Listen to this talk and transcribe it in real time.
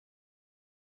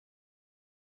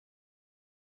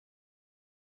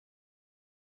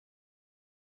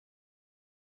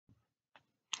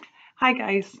Hi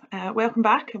guys, welcome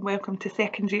back and welcome to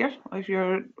second year of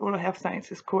your Oral Health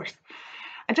Sciences course.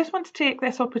 I just want to take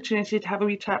this opportunity to have a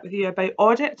wee chat with you about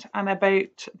audit and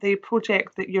about the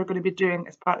project that you're going to be doing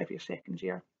as part of your second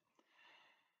year.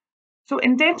 So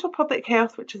in Dental Public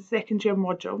Health, which is the second year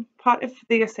module, part of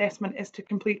the assessment is to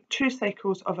complete 2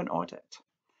 cycles of an audit.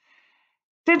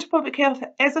 Dental Public Health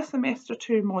is a semester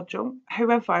 2 module,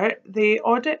 however the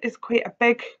audit is quite a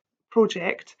big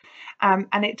project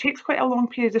and it takes quite a long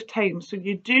period of time, so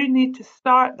you do need to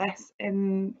start this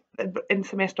in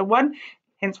semester 1,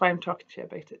 hence why I'm talking to you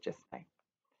about it just now.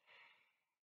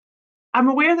 I'm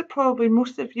aware that probably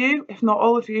most of you, if not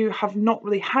all of you, have not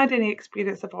really had any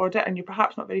experience of audit and you're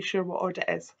perhaps not very sure what audit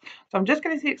is. So I'm just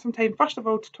going to take some time first of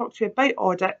all to talk to you about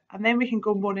audit, and then we can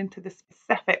go more into the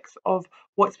specifics of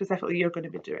what specifically you're going to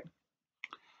be doing.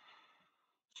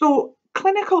 So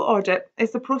clinical audit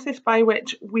is the process by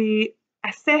which we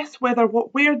assess whether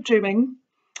what we're doing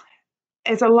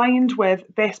is aligned with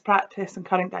best practice and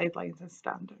current guidelines and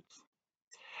standards.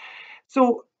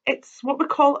 So it's what we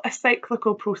call a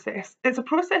cyclical process. It's a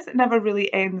process that never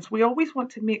really ends. We always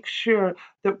want to make sure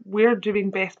that we're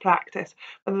doing best practice,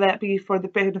 whether that be for the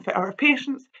benefit of our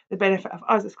patients, the benefit of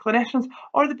us as clinicians,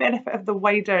 or the benefit of the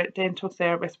wider dental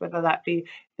service, whether that be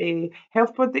the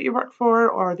health board that you work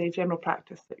for or the general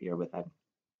practice that you're within.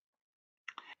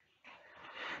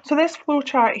 So this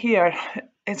flowchart here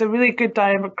is a really good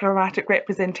diagrammatic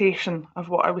representation of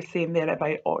what I was saying there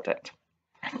about audit.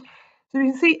 So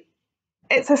you can see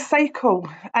it's a cycle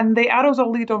and the arrows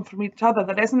all lead on from each other.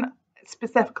 There isn't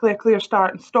specifically a clear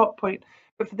start and stop point,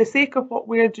 but for the sake of what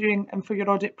we're doing and for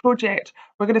your audit project,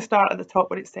 we're going to start at the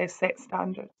top where it says set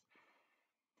standards.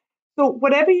 So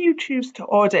whatever you choose to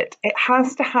audit, it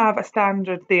has to have a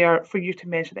standard there for you to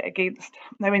measure it against.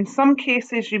 Now, in some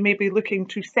cases, you may be looking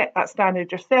to set that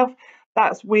standard yourself.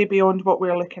 That's way beyond what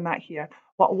we're looking at here.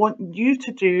 What I want you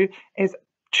to do is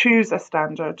choose a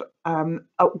standard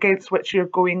against which you're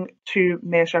going to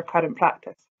measure current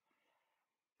practice.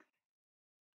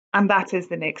 And that is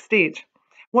the next stage.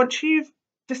 Once you've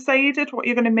decided what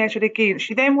you're going to measure against,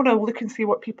 you then want to look and see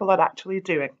what people are actually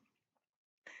doing.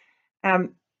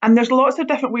 And there's lots of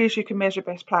different ways you can measure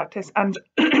best practice, and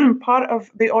part of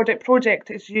the audit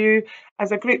project is you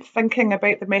as a group thinking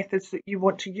about the methods that you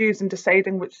want to use and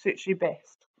deciding which suits you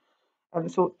best.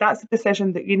 And so that's a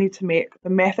decision that you need to make,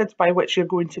 the methods by which you're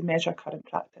going to measure current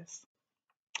practice.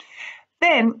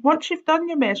 Then, once you've done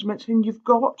your measurements and you've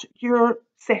got your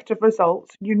set of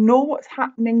results, you know what's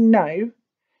happening now.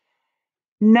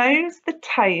 Now's the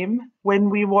time when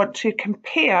we want to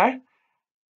compare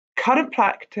current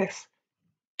practice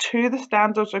to the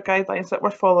standards or guidelines that we're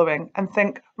following and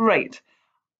think, right,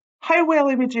 how well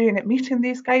are we doing at meeting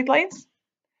these guidelines?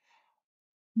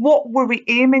 What were we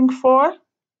aiming for?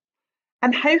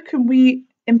 And how can we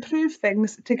improve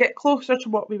things to get closer to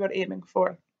what we were aiming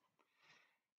for?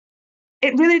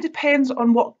 It really depends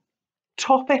on what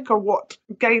topic or what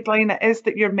guideline it is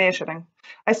that you're measuring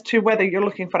as to whether you're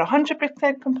looking for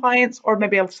 100% compliance or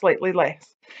maybe a slightly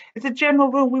less. As a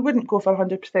general rule, we wouldn't go for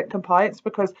 100% compliance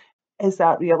because is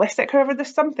that realistic? However,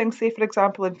 there's some things, say for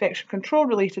example, infection control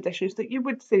related issues that you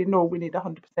would say, no, we need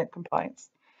 100% compliance.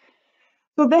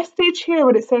 So this stage here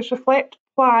where it says reflect,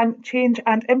 plan, change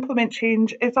and implement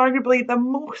change is arguably the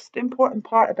most important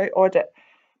part about audit.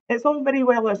 It's all very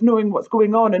well as knowing what's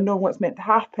going on and knowing what's meant to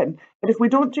happen, but if we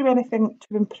don't do anything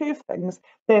to improve things,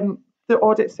 then the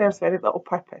audit serves very little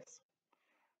purpose.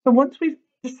 So once we've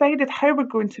decided how we're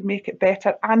going to make it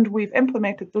better and we've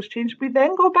implemented those changes, we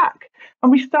then go back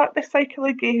and we start this cycle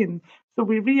again. So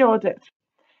we re-audit.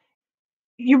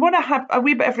 You want to have a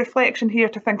wee bit of reflection here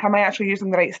to think, am I actually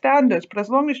using the right standards? But as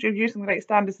long as you're using the right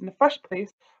standards in the first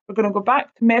place, we're going to go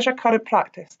back to measure current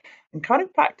practice. And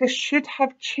current practice should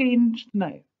have changed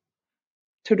now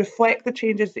to reflect the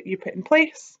changes that you put in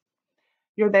place.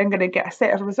 You're then going to get a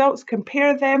set of results,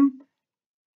 compare them,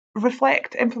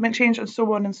 reflect, implement change, and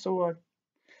so on and so on.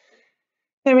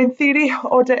 Now, in theory,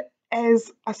 audit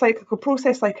is a cyclical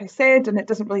process, like I said, and it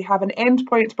doesn't really have an end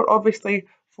point, but obviously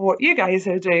for what you guys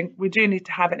are doing, we do need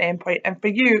to have an end point. And for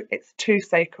you, it's 2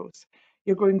 cycles.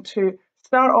 You're going to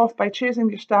start off by choosing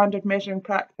your standard measuring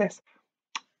practice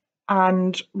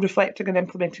and reflecting and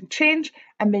implementing change,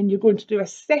 and then you're going to do a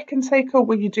second cycle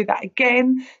where you do that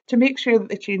again to make sure that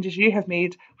the changes you have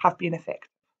made have been effective.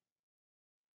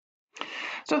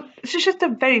 So this is just a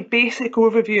very basic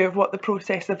overview of what the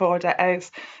process of audit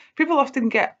is. People often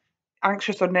get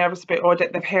anxious or nervous about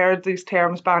audit. They've heard these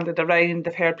terms banded around,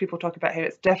 they've heard people talk about how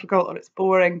it's difficult or it's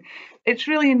boring. It's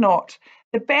really not.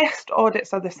 The best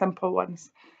audits are the simple ones.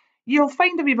 You'll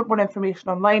find a wee bit more information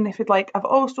online if you'd like. I've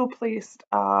also placed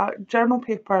a journal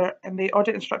paper in the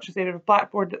audit instructions area of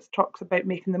Blackboard that talks about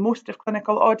making the most of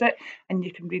clinical audit, and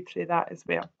you can read through that as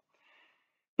well.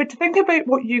 But to think about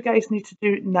what you guys need to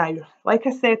do now, like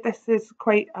I said, this is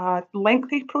quite a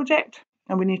lengthy project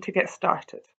and we need to get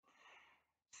started.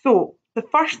 So the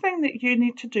first thing that you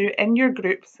need to do in your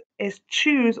groups is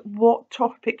choose what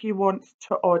topic you want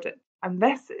to audit. And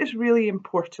this is really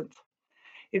important.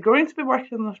 You're going to be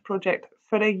working on this project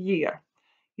for a year.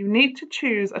 You need to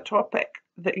choose a topic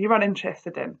that you are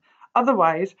interested in.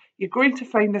 Otherwise, you're going to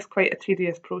find this quite a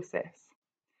tedious process.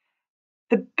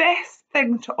 The best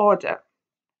thing to audit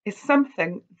is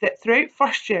something that throughout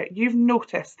first year you've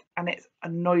noticed and it's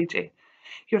annoyed you.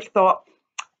 You've thought,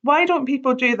 why don't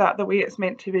people do that the way it's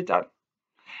meant to be done?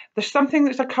 There's something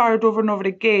that's occurred over and over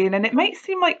again, and it might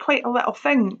seem like quite a little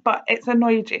thing, but it's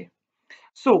annoyed you.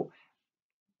 So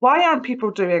why aren't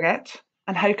people doing it,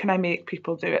 and how can I make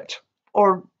people do it?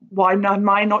 Or why am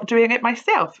I not doing it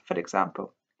myself, for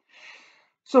example?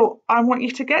 So I want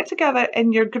you to get together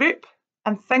in your group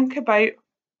and think about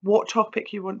what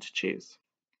topic you want to choose.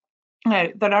 Now,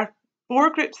 there are 4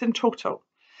 groups in total.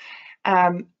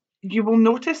 You will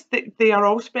notice that they are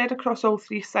all spread across all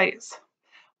 3 sites.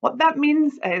 What that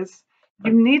means is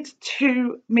you need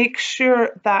to make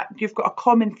sure that you've got a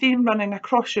common theme running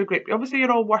across your group. Obviously,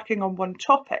 you're all working on one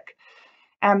topic,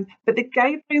 but the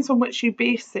guidelines on which you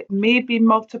base it may be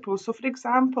multiple. So, for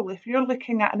example, if you're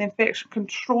looking at an infection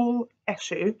control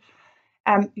issue,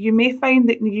 you may find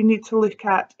that you need to look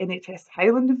at NHS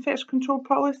Highland Infection Control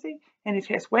Policy,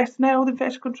 NHS Western Isles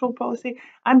Infection Control Policy,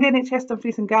 and NHS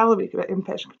Dumfries and Galloway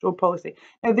Infection Control Policy.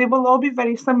 Now, they will all be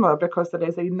very similar because there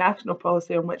is a national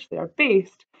policy on which they are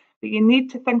based, but you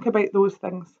need to think about those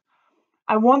things.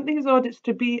 I want these audits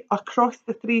to be across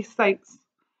the 3 sites.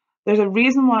 There's a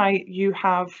reason why you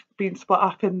have been split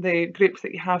up in the groups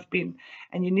that you have been,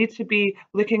 and you need to be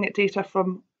looking at data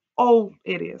from all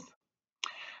areas.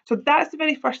 So that's the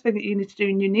very first thing that you need to do,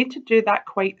 and you need to do that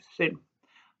quite soon.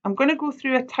 I'm going to go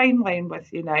through a timeline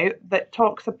with you now that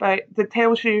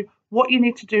tells you what you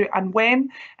need to do and when,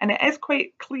 and it is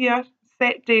quite clear,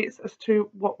 set dates as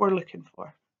to what we're looking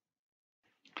for.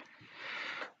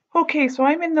 Okay, so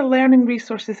I'm in the Learning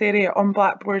Resources area on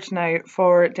Blackboard now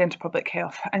for Dental Public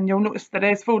Health, and you'll notice there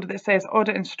is a folder that says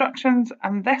Audit Instructions,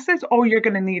 and this is all you're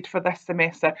going to need for this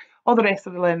semester. All the rest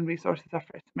of the Learning Resources are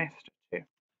for semester 2.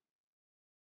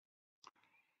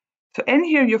 So in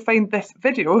here you'll find this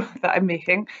video that I'm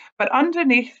making, but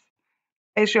underneath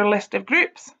is your list of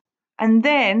groups and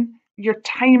then your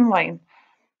timeline.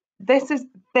 This is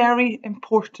very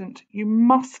important. You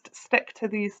must stick to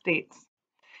these dates.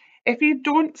 If you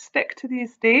don't stick to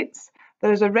these dates,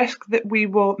 there's a risk that we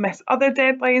will miss other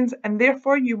deadlines and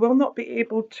therefore you will not be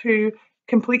able to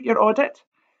complete your audit.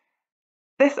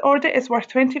 This audit is worth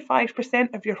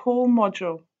 25% of your whole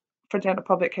module for Dental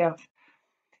Public Health.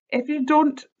 If you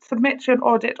don't submit your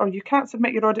audit, or you can't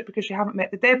submit your audit because you haven't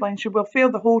met the deadlines, you will fail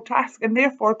the whole task and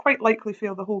therefore quite likely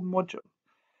fail the whole module.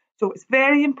 So it's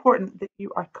very important that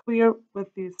you are clear with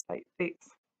these dates.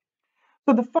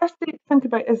 So the first date to think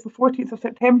about is the 14th of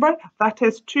September. That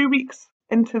is 2 weeks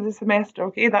into the semester,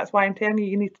 okay? That's why I'm telling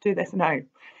you need to do this now.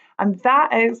 And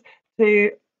that is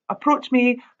to approach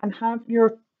me and have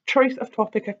your choice of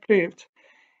topic approved.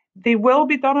 They will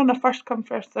be done on a first come,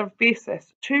 first served basis.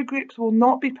 2 groups will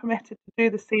not be permitted to do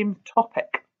the same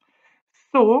topic.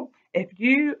 So if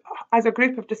you as a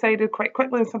group have decided quite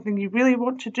quickly on something you really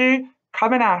want to do,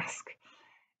 come and ask.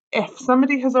 If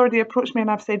somebody has already approached me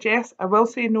and I've said yes, I will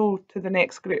say no to the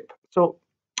next group. So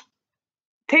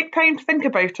take time to think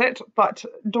about it, but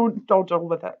don't dawdle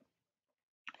with it.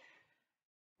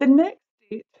 The next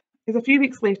date is a few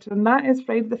weeks later, and that is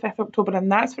Friday the 5th of October,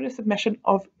 and that's for the submission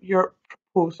of your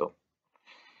proposal.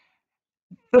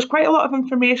 There's quite a lot of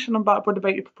information on Blackboard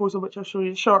about your proposal, which I'll show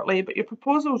you shortly, but your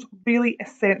proposal is really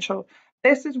essential.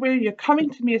 This is where you're coming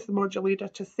to me as the module leader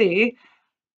to say,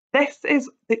 this is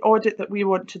the audit that we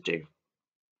want to do.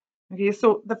 Okay,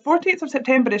 so the 14th of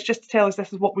September is just to tell us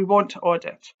this is what we want to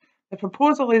audit. The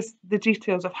proposal is the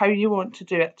details of how you want to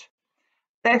do it.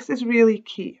 This is really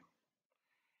key.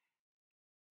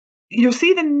 You'll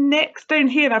see the next down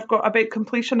here, I've got about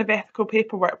completion of ethical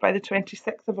paperwork by the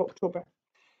 26th of October.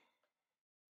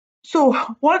 So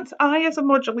once I, as a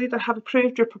module leader, have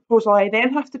approved your proposal, I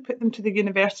then have to put them to the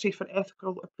university for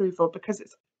ethical approval because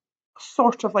it's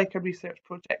sort of like a research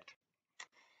project.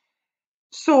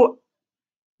 So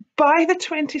by the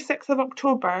 26th of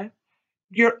October,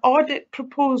 your audit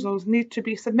proposals need to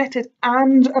be submitted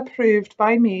and approved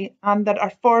by me, and there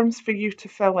are forms for you to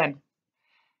fill in.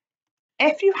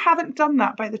 If you haven't done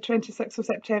that by the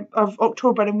 26th of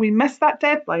October and we miss that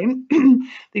deadline,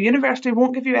 the university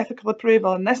won't give you ethical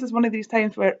approval, and this is one of these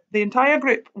times where the entire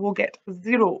group will get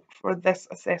 0 for this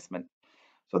assessment.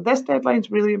 So this deadline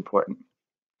is really important.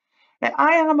 Now,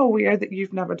 I am aware that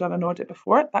you've never done an audit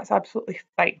before. That's absolutely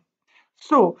fine.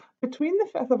 So between the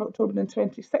 5th of October and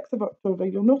 26th of October,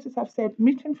 you'll notice I've said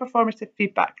meeting for formative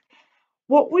feedback.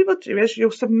 What we will do is you'll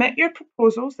submit your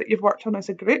proposals that you've worked on as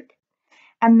a group.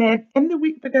 And then in the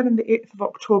week beginning the 8th of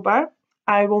October,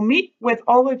 I will meet with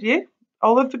all of you,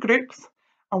 all of the groups,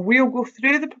 and we'll go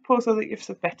through the proposal that you've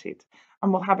submitted.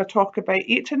 And we'll have a talk about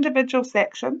each individual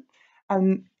section.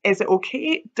 And is it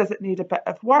okay? Does it need a bit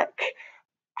of work?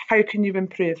 How can you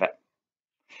improve it?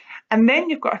 And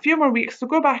then you've got a few more weeks to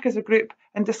go back as a group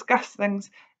and discuss things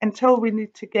until we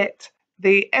need to get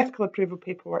the ethical approval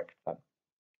paperwork done.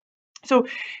 So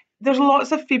there's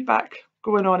lots of feedback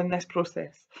going on in this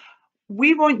process.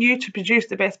 We want you to produce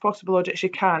the best possible audits you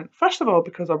can. First of all,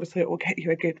 because obviously it will get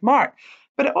you a good mark,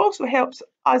 but it also helps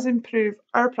us improve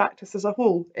our practice as a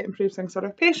whole. It improves things for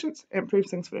our patients, it improves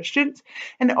things for our students,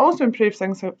 and it also improves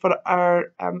things for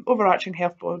our overarching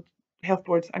health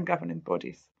boards and governing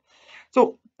bodies.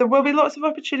 So there will be lots of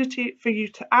opportunity for you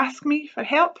to ask me for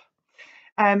help.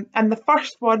 And the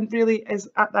first one really is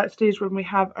at that stage when we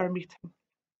have our meeting.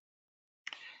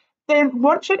 Then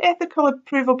once your ethical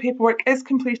approval paperwork is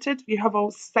completed, you have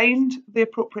all signed the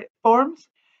appropriate forms,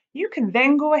 you can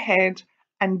then go ahead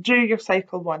and do your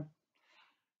cycle 1.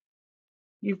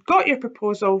 You've got your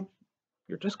proposal,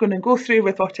 you're just going to go through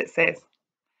with what it says.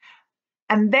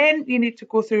 And then you need to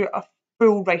go through a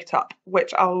full write-up,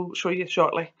 which I'll show you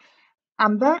shortly.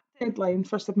 And that deadline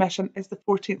for submission is the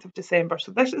 14th of December.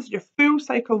 So this is your full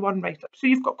cycle 1 write-up. So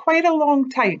you've got quite a long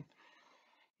time.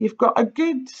 You've got a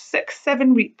good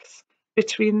 6-7 weeks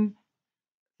between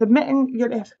submitting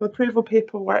your ethical approval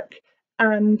paperwork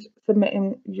and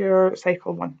submitting your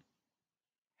cycle 1.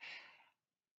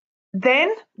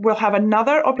 Then we'll have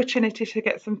another opportunity to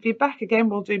get some feedback. Again,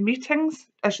 we'll do meetings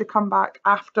as you come back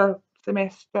after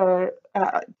the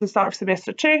start of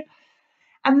semester 2.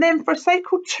 And then for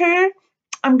cycle 2,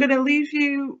 I'm going to leave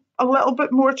you a little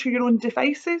bit more to your own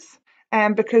devices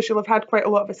because you'll have had quite a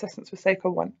lot of assistance with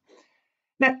cycle 1.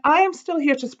 Now, I am still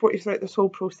here to support you throughout this whole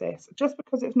process. Just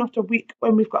because it's not a week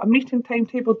when we've got a meeting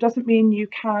timetable doesn't mean you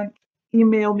can't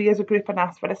email me as a group and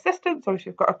ask for assistance, or if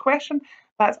you've got a question,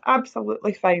 that's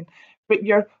absolutely fine. But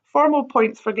your formal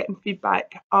points for getting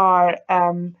feedback are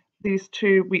these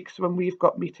 2 weeks when we've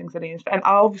got meetings arranged. And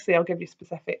obviously I'll give you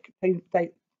specific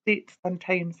dates and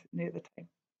times near the time.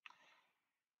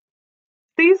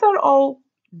 These are all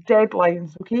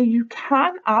deadlines, okay? You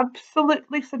can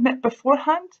absolutely submit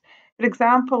beforehand. For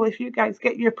example, if you guys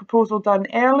get your proposal done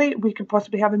early, we could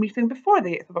possibly have a meeting before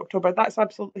the 8th of October. That's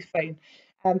absolutely fine.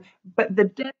 But the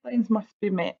deadlines must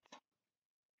be met.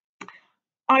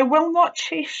 I will not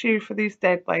chase you for these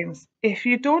deadlines. If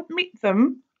you don't meet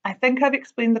them, I think I've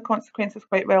explained the consequences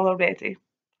quite well already.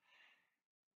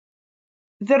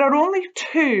 There are only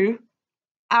 2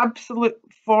 absolute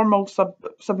formal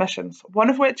submissions,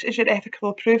 one of which is your ethical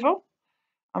approval,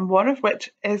 and one of which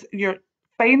is your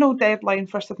final deadline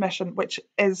for submission, which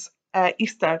is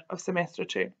Easter of semester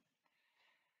 2.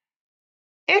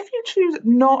 If you choose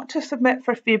not to submit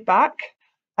for feedback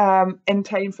in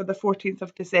time for the 14th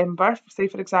of December, say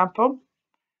for example,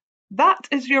 that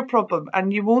is your problem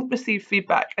and you won't receive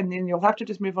feedback, and then you'll have to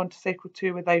just move on to cycle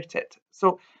 2 without it.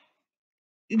 So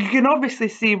you can obviously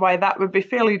see why that would be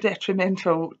fairly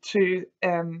detrimental to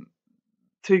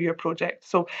your project.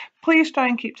 So please try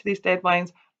and keep to these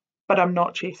deadlines, but I'm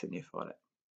not chasing you for it.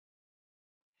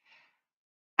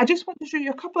 I just want to show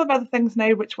you a couple of other things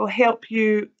now which will help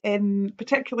you in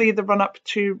particularly the run-up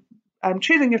to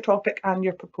choosing your topic and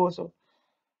your proposal.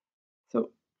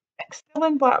 So still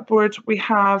in Blackboard, we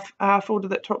have a folder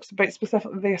that talks about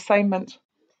specifically the assignment.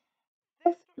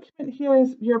 This document here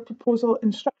is your proposal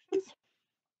instructions.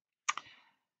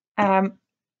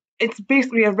 It's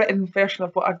basically a written version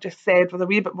of what I've just said with a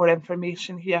wee bit more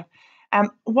information here.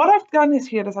 What I've done is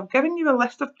I've given you a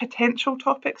list of potential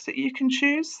topics that you can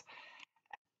choose.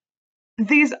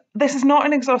 This is not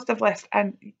an exhaustive list,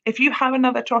 and if you have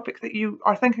another topic that you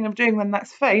are thinking of doing, then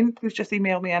that's fine. Please just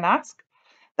email me and ask.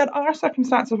 There are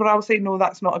circumstances where I'll say, no,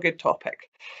 that's not a good topic.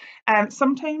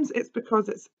 Sometimes it's because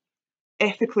it's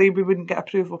ethically we wouldn't get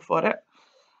approval for it.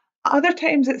 Other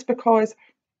times it's because,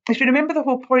 if you remember, the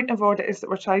whole point of audit is that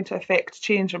we're trying to affect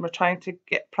change and we're trying to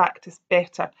get practice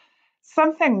better.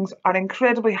 Some things are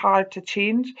incredibly hard to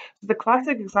change. The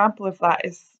classic example of that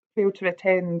is fail to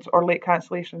attend or late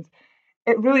cancellations.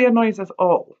 It really annoys us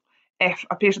all if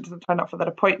a patient doesn't turn up for their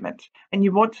appointment and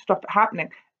you want to stop it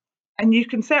happening. And you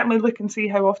can certainly look and see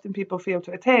how often people fail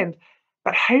to attend.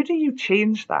 But how do you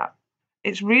change that?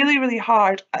 It's really, really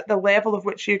hard at the level of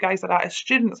which you guys are at as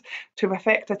students to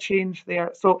affect a change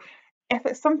there. So if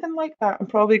it's something like that, I'm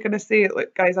probably going to say,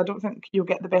 look, guys, I don't think you'll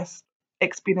get the best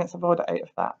experience of audit out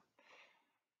of that.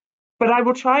 But I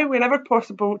will try wherever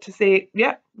possible to say,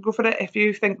 yeah, go for it. If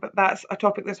you think that that's a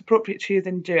topic that's appropriate to you,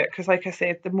 then do it. Because like I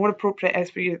said, the more appropriate it is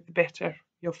for you, the better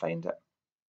you'll find it.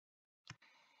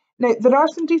 Now, there are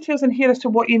some details in here as to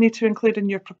what you need to include in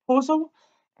your proposal.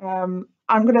 I'm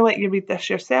going to let you read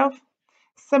this yourself.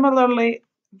 Similarly,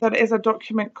 there is a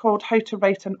document called How to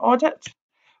Write an Audit,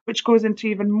 which goes into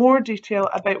even more detail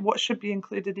about what should be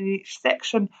included in each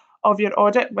section of your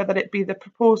audit, whether it be the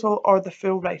proposal or the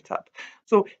full write-up.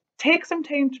 So take some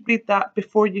time to read that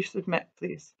before you submit,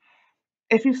 please.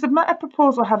 If you submit a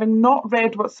proposal having not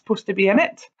read what's supposed to be in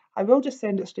it, I will just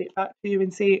send it straight back to you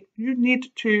and say you need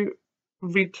to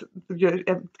read your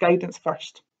guidance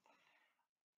first.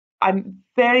 I'm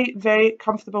very, very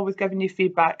comfortable with giving you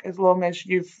feedback as long as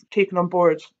you've taken on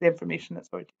board the information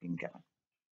that's already been given.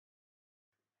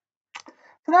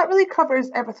 So that really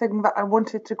covers everything that I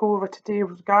wanted to go over today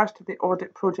with regards to the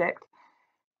audit project.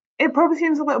 It probably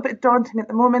seems a little bit daunting at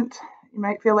the moment. You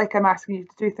might feel like I'm asking you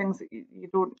to do things that you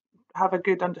don't have a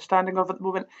good understanding of at the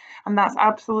moment, and that's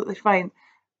absolutely fine.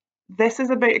 This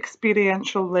is about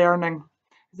experiential learning.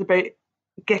 It's about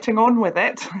getting on with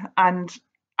it and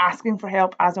asking for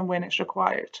help as and when it's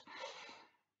required.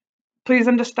 Please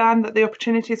understand that the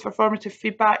opportunities for formative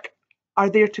feedback are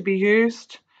there to be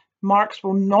used. Marks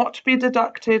will not be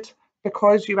deducted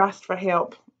because you asked for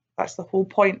help. That's the whole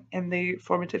point in the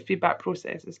formative feedback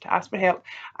process, is to ask for help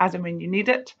as and when you need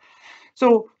it.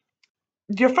 So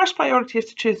your first priority is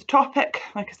to choose the topic.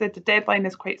 Like I said, the deadline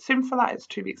is quite soon for that. It's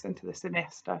 2 weeks into the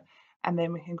semester, and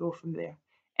then we can go from there.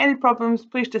 Any problems,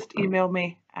 please just email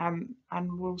me and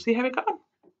we'll see how we go on.